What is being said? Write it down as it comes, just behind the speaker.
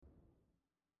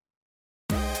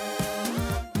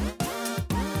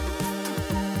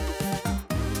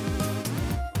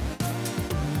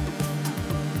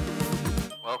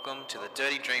Welcome to the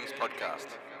Dirty Dreams podcast.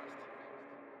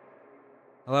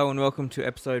 Hello and welcome to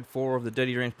episode 4 of the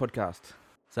Dirty Dreams podcast.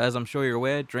 So as I'm sure you're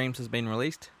aware, Dreams has been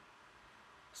released.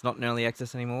 It's not in early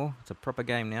access anymore, it's a proper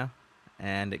game now.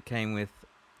 And it came with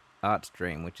Art's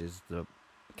Dream, which is the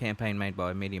campaign made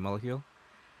by Media Molecule.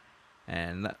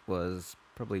 And that was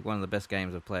probably one of the best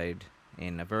games I've played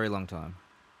in a very long time.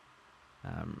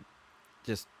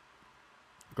 Just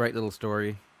great little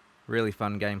story, really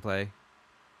fun gameplay.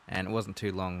 And it wasn't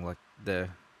too long.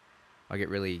 I get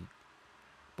really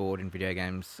bored in video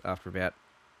games after about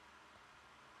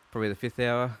probably the 5th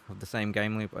hour of the same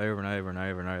game loop over and over and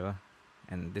over and over.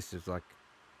 And this is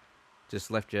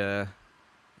just left you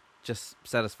just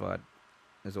satisfied.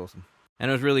 It was awesome. And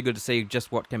it was really good to see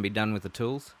just what can be done with the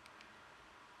tools.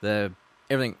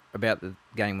 Everything about the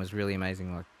game was really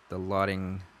amazing, like the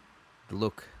lighting, the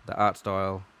look, the art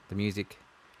style, the music,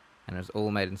 and it was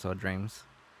all made inside Dreams.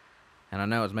 And I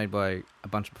know it was made by a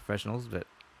bunch of professionals, but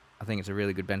I think it's a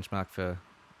really good benchmark for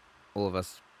all of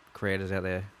us creators out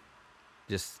there.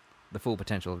 Just the full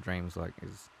potential of Dreams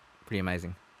is pretty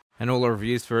amazing. And all the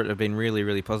reviews for it have been really,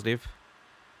 really positive.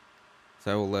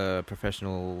 So all the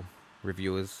professional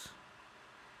reviewers,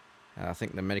 I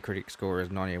think the Metacritic score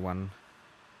is 91,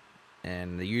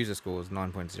 and the user score is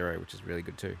 9.0, which is really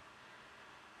good too.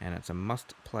 And it's a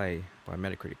must play by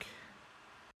Metacritic.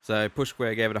 So Push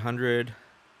Square gave it 100,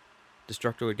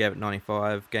 Destructoid gave it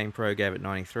 95, GamePro gave it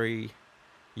 93,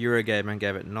 Eurogamer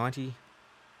gave it 90,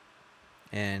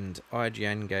 and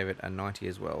IGN gave it a 90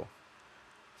 as well.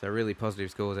 So really positive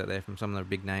scores out there from some of the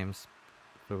big names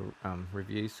for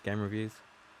reviews, game reviews.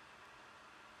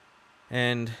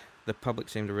 And the public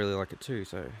seem to really like it too,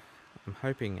 so I'm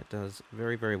hoping it does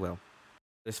very, very well.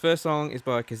 This first song is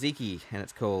by Kaziki, and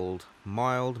it's called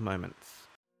Mild Moments.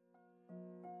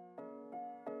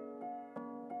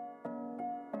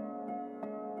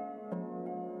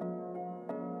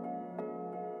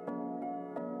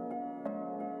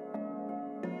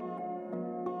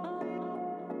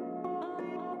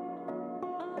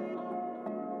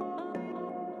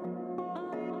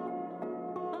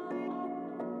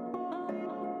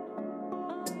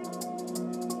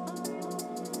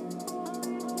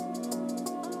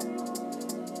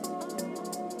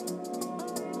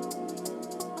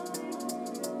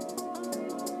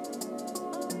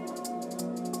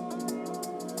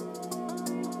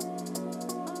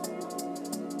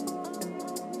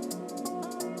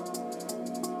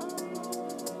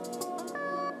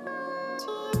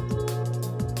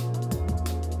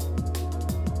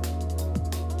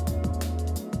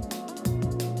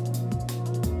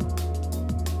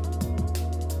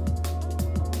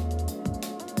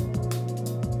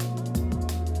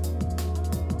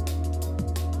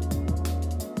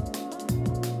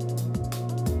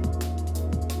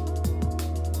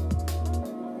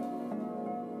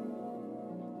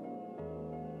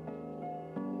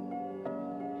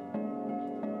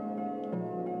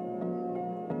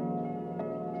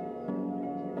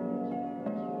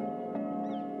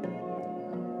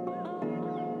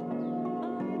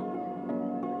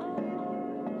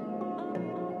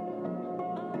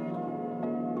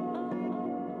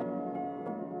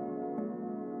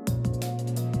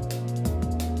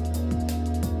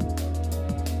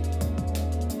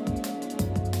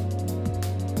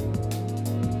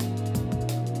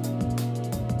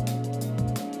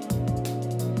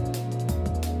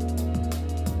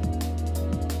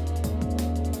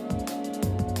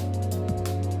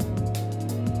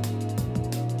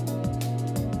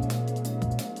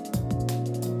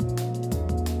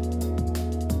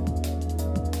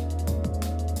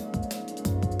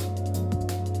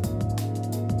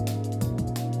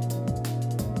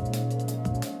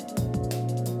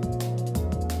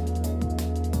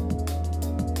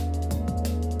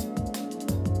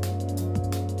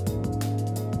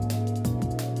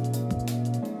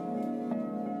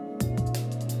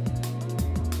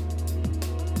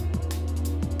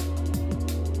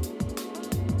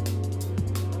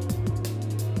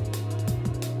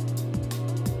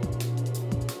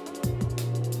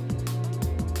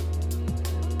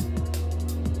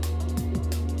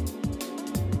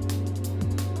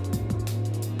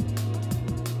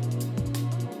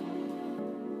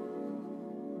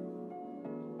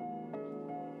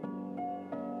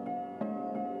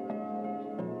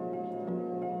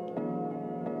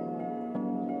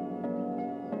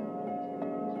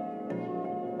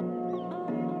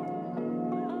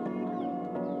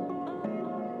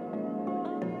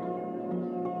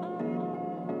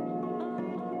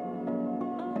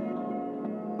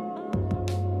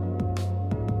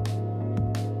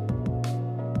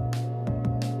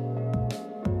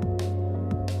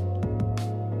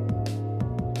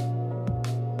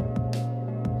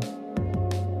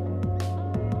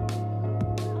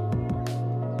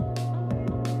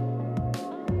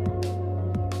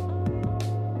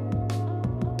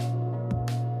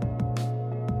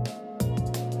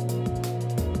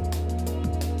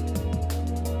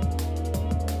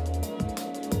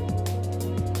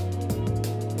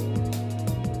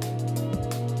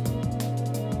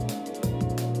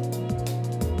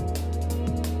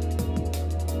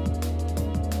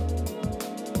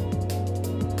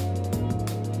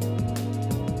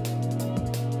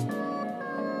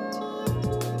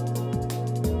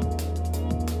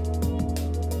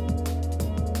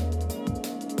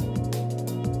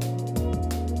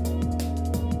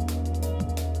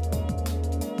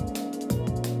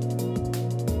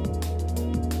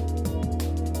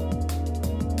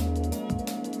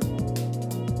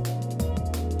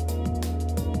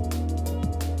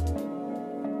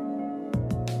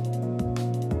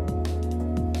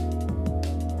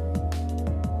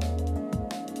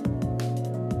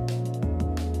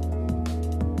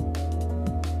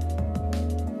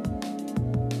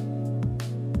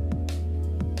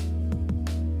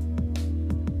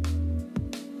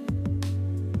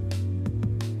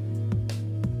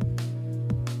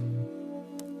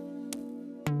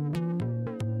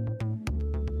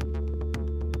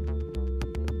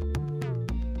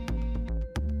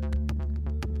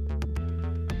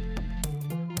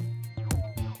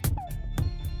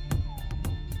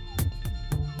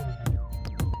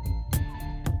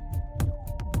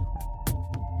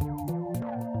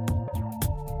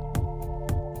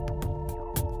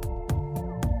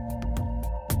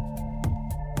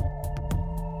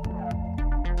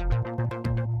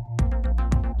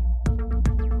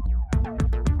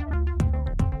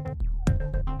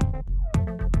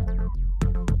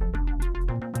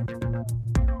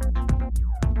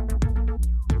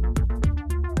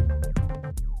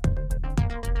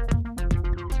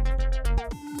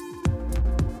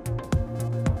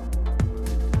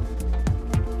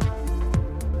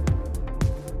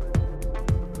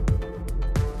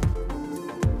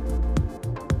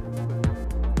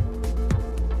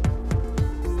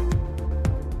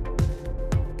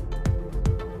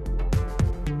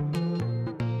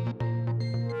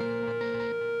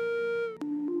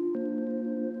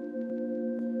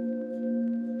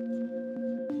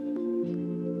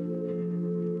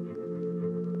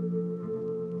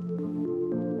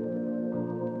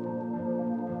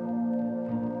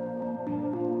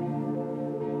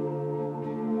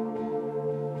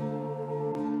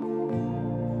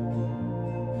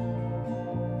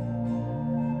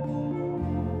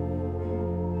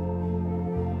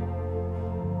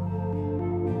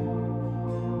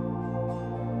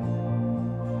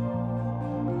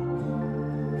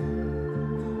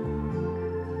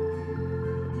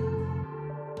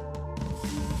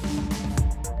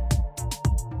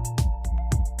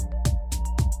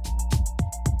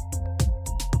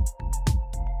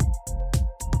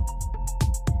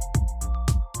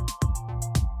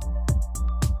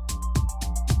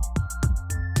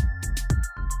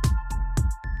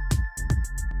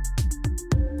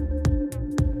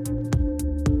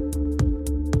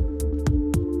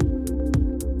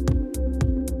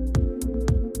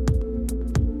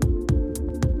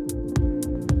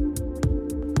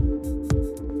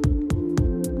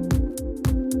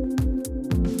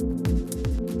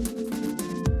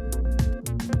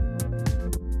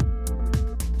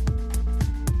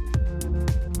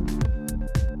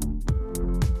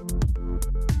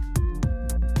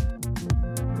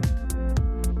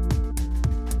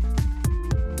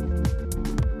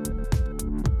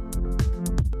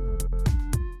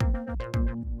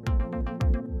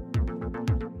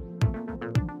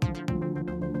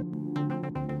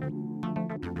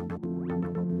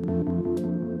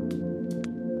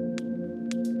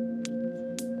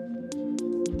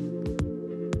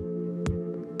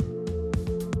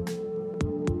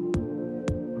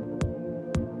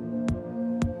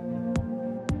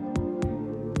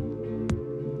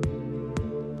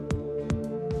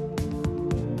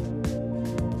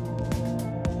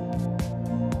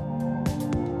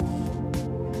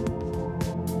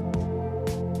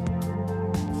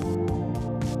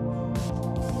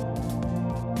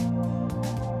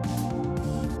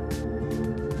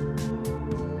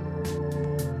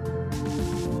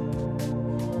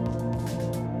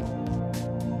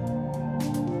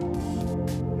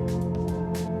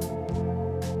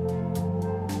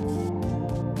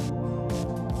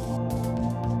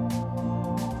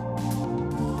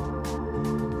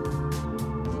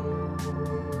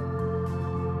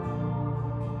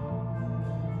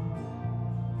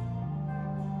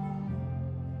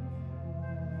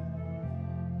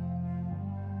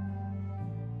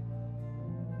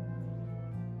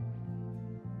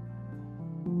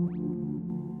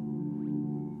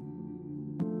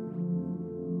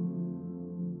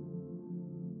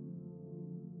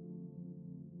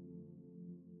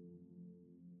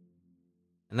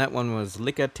 that one was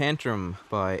Liquor Tantrum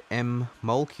by M.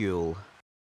 Molecule.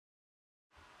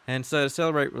 And so to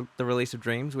celebrate the release of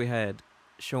Dreams, we had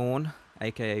Sean,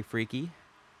 aka Freaky,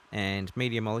 and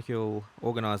Media Molecule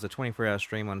organised a 24-hour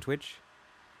stream on Twitch.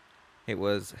 It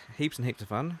was heaps and heaps of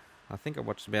fun. I think I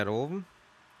watched about all of them.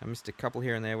 I missed a couple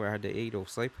here and there where I had to eat or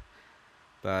sleep,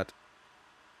 but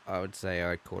I would say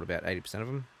I caught about 80% of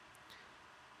them.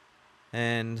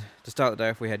 And to start the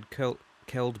day off, we had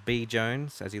Keld B.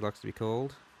 Jones, as he likes to be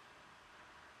called.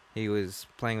 He was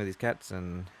playing with his cats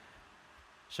and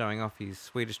showing off his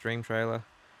Swedish Dream trailer.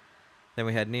 Then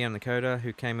we had Neon Nakoda,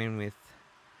 who came in with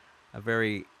a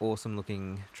very awesome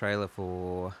looking trailer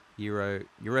for Europa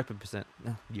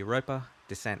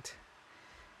Descent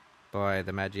by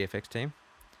the Mad GFX team.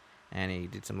 And he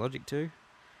did some Logic too.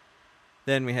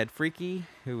 Then we had Freaky,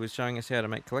 who was showing us how to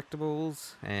make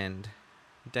collectibles and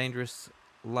dangerous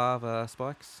lava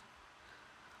spikes.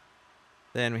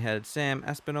 Then we had Sam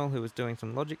Aspinall, who was doing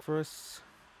some Logic for us.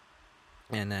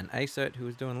 And then Acert, who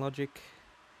was doing Logic.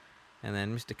 And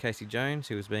then Mr. Casey Jones,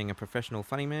 who was being a professional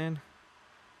funny man.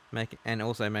 And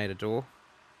also made a door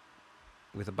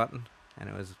with a button. And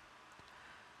it was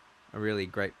a really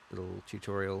great little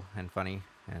tutorial and funny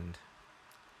and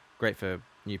great for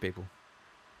new people.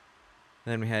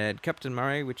 Then we had Captain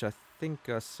Murray, which I think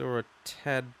I saw a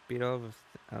tad bit of.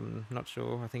 I'm not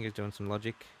sure. I think he was doing some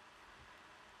Logic.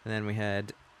 And then we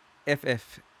had FFS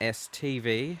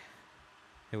TV,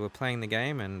 who were playing the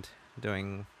game and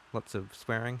doing lots of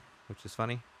swearing, which is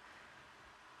funny.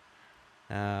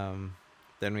 Then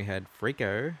we had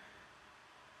Freako,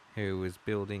 who was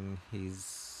building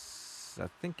his... I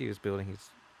think he was building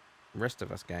his Rest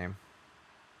of Us game.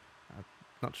 I'm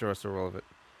not sure I saw all of it.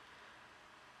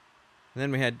 And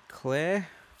then we had Claire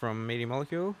from Media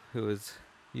Molecule, who was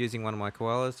using one of my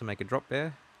koalas to make a drop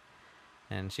bear.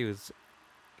 And she was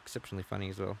exceptionally funny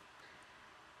as well.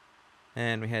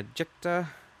 And we had Jekta,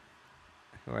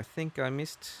 who I think I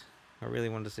missed. I really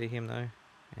wanted to see him though.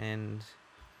 And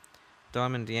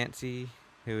Diamond Yancey,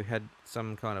 who had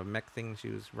some kind of mech thing she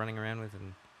was running around with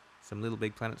and some Little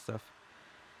Big Planet stuff.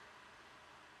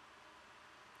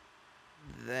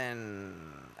 Then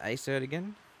Acert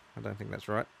again. I don't think that's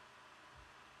right.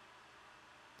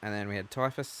 And then we had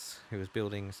Typhus, who was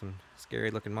building some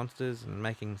scary looking monsters and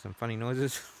making some funny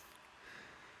noises.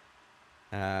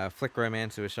 Flick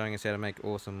Romance, who was showing us how to make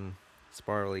awesome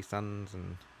spirally suns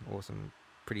and awesome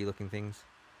pretty looking things.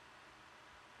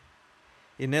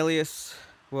 Inelius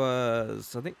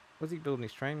was he building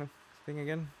his train thing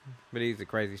again? But he's a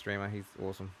crazy streamer, he's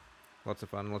awesome. Lots of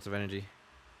fun, lots of energy.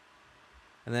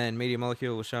 And then Media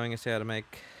Molecule was showing us how to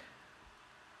make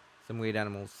some weird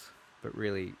animals, but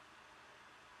really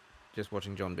just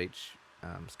watching John Beach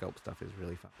sculpt stuff is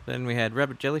really fun. Then we had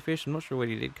Rabbit Jellyfish. I'm not sure what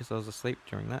he did because I was asleep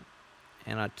during that.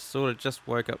 And I sort of just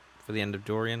woke up for the end of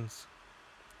Dorian's.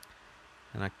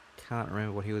 And I can't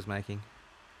remember what he was making.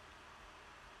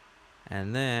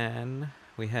 And then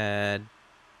we had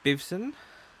Bivson.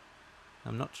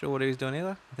 I'm not sure what he was doing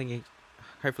either. I think he's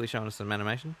hopefully showing us some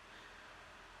animation.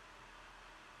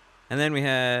 And then we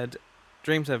had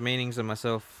Dreams Have Meanings and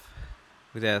myself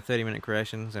with our 30-minute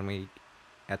creations, and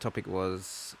our topic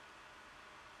was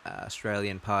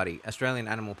Australian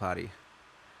Animal Party.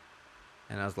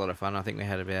 And that was a lot of fun. I think we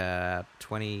had about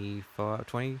 20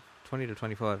 to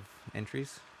 25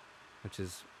 entries, which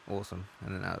is awesome.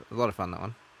 And a lot of fun, that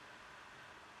one.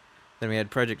 Then we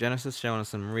had Project Genesis showing us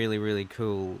some really, really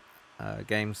cool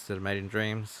games that are made in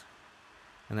Dreams.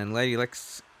 And then Lady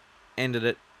Lex ended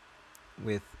it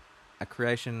with a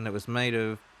creation that was made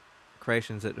of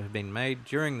creations that have been made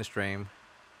during the stream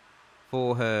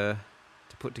for her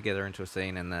to put together into a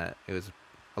scene, and it was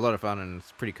a lot of fun, and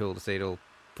it's pretty cool to see it all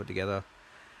put together.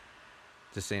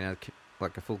 Just seeing a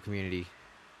full community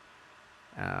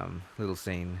little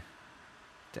scene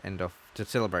to end off, to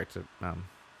celebrate the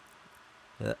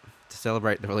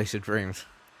release of Dreams.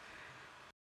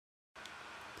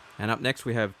 And up next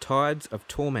we have Tides of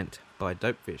Torment by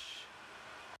Dopefish.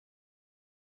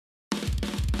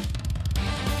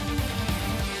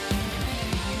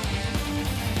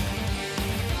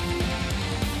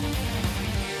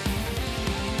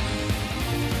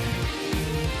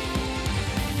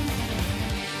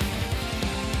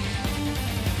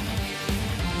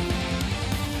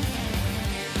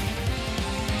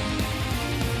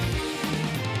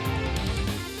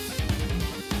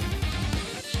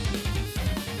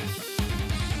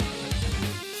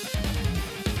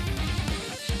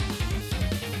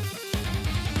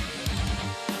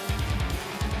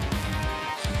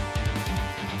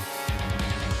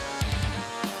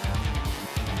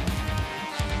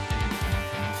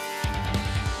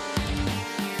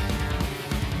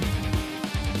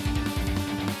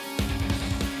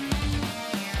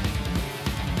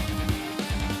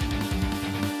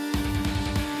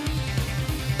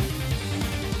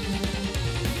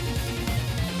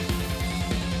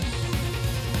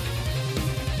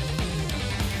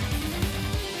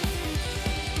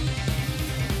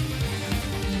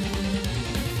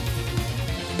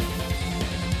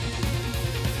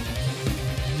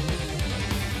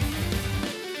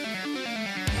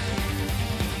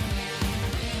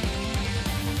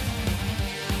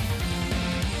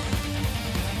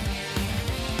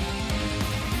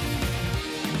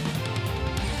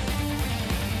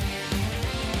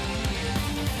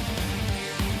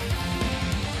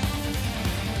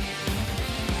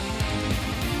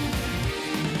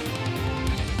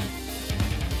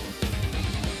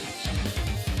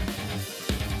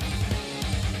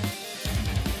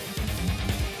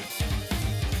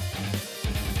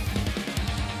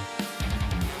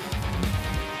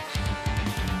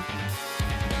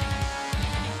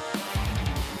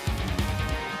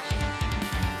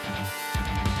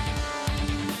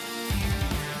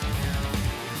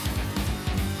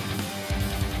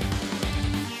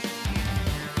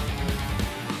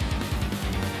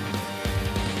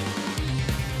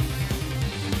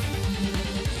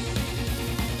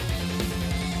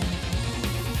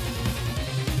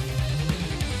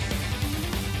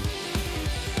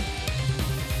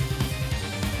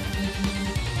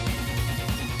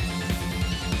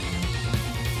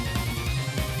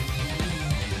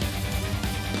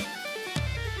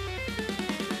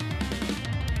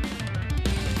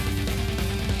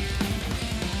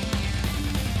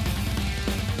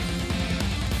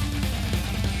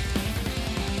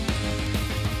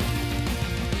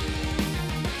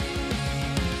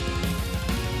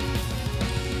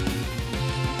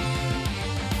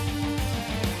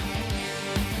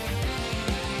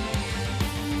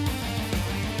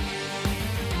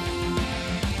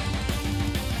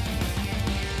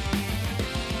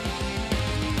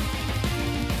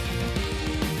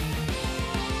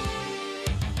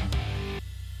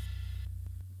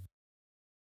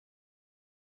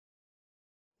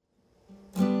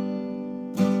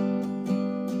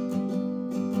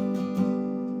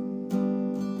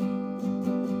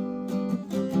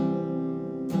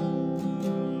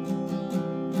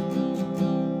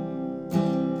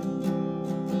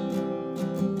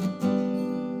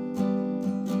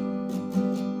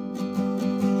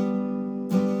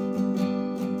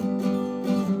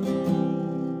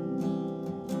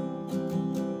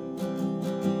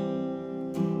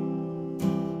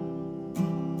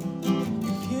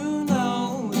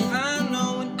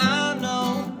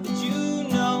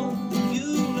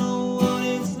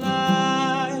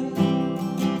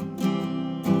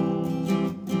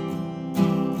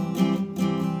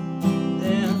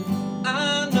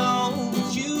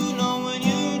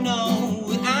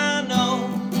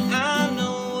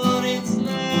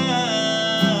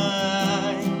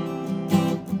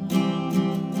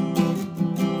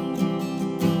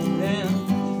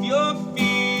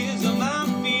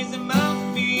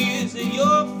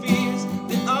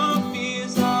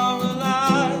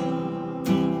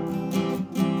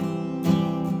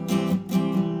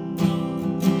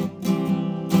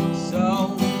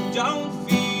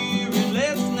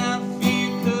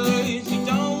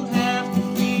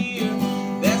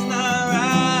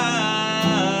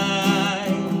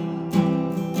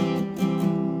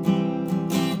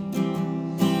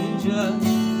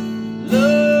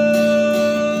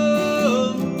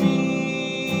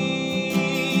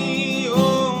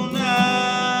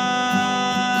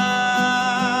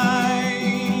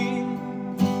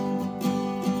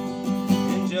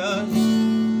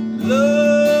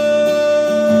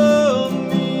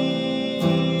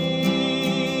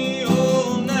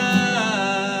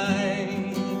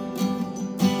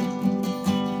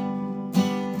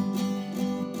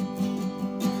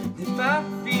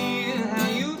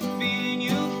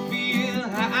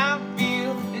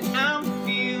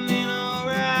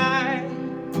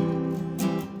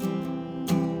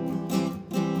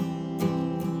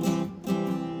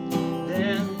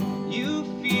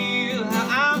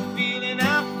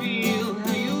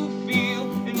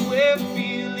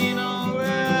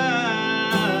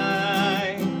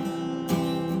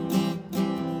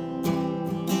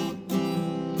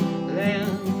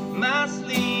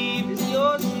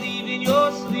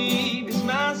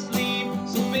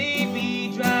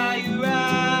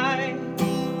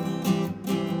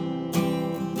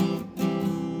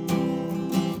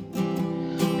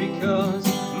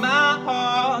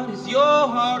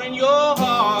 heart and your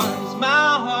heart is my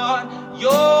heart.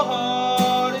 Your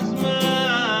heart is mine,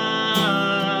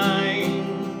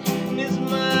 is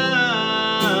mine,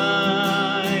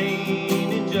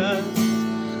 and just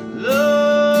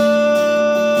love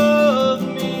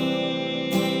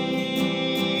me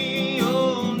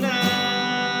all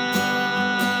night,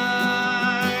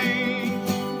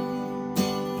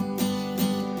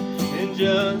 and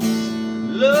just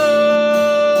love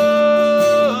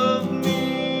me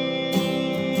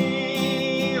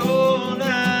all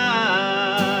night,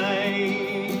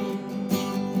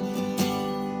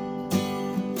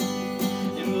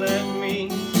 and let me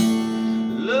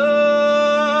love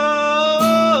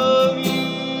you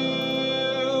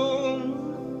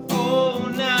all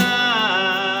night.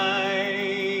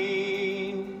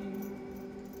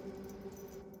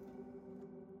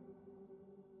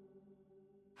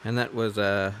 And that was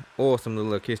a awesome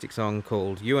little acoustic song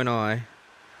called You and I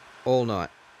All Night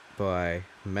by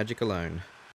Magic Alone.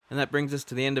 And that brings us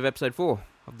to the end of episode 4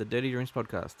 of the Dirty Dreams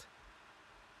podcast.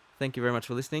 Thank you very much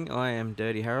for listening. I am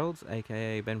Dirty Harold's,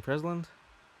 aka Ben Presland.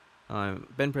 I'm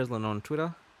Ben Presland on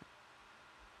Twitter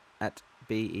at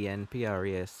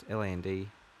BenPresland,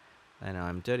 and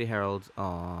I'm Dirty Harold's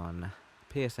on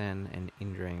PSN and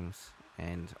In Dreams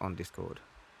and on Discord.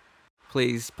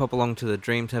 Please pop along to the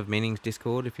Dreams Have Meanings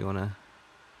Discord if you want to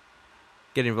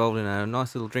get involved in a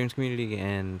nice little dreams community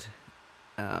and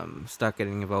start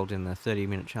getting involved in the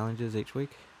 30-minute challenges each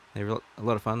week. They're a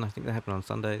lot of fun. I think they happen on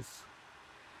Sundays,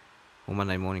 or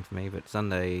Monday morning for me, but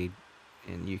Sunday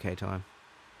in UK time.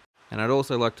 And I'd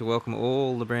also like to welcome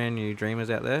all the brand new dreamers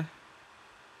out there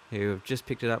who have just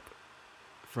picked it up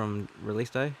from release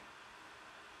day.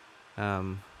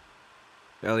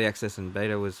 Early access and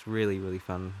beta was really, really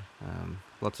fun.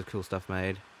 Lots of cool stuff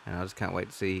made, and I just can't wait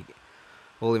to see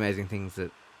all the amazing things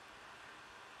that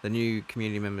the new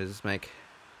community members make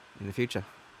in the future.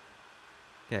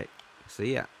 Okay,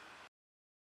 see ya.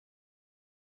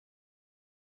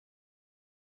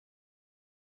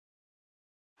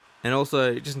 And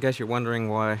also, just in case you're wondering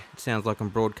why it sounds like I'm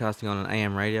broadcasting on an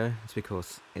AM radio, it's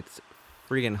because it's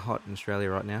friggin' hot in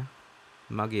Australia right now.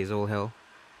 Muggy as all hell.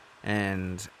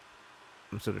 And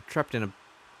I'm sort of trapped in a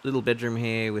little bedroom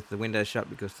here with the windows shut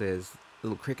because there's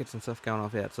little crickets and stuff going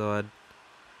off outside.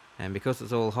 And because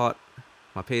it's all hot,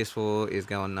 my PS4 is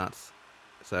going nuts.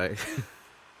 So,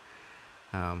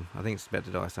 I think it's about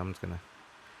to die, so I'm just going to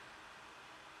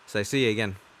say see you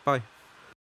again. Bye.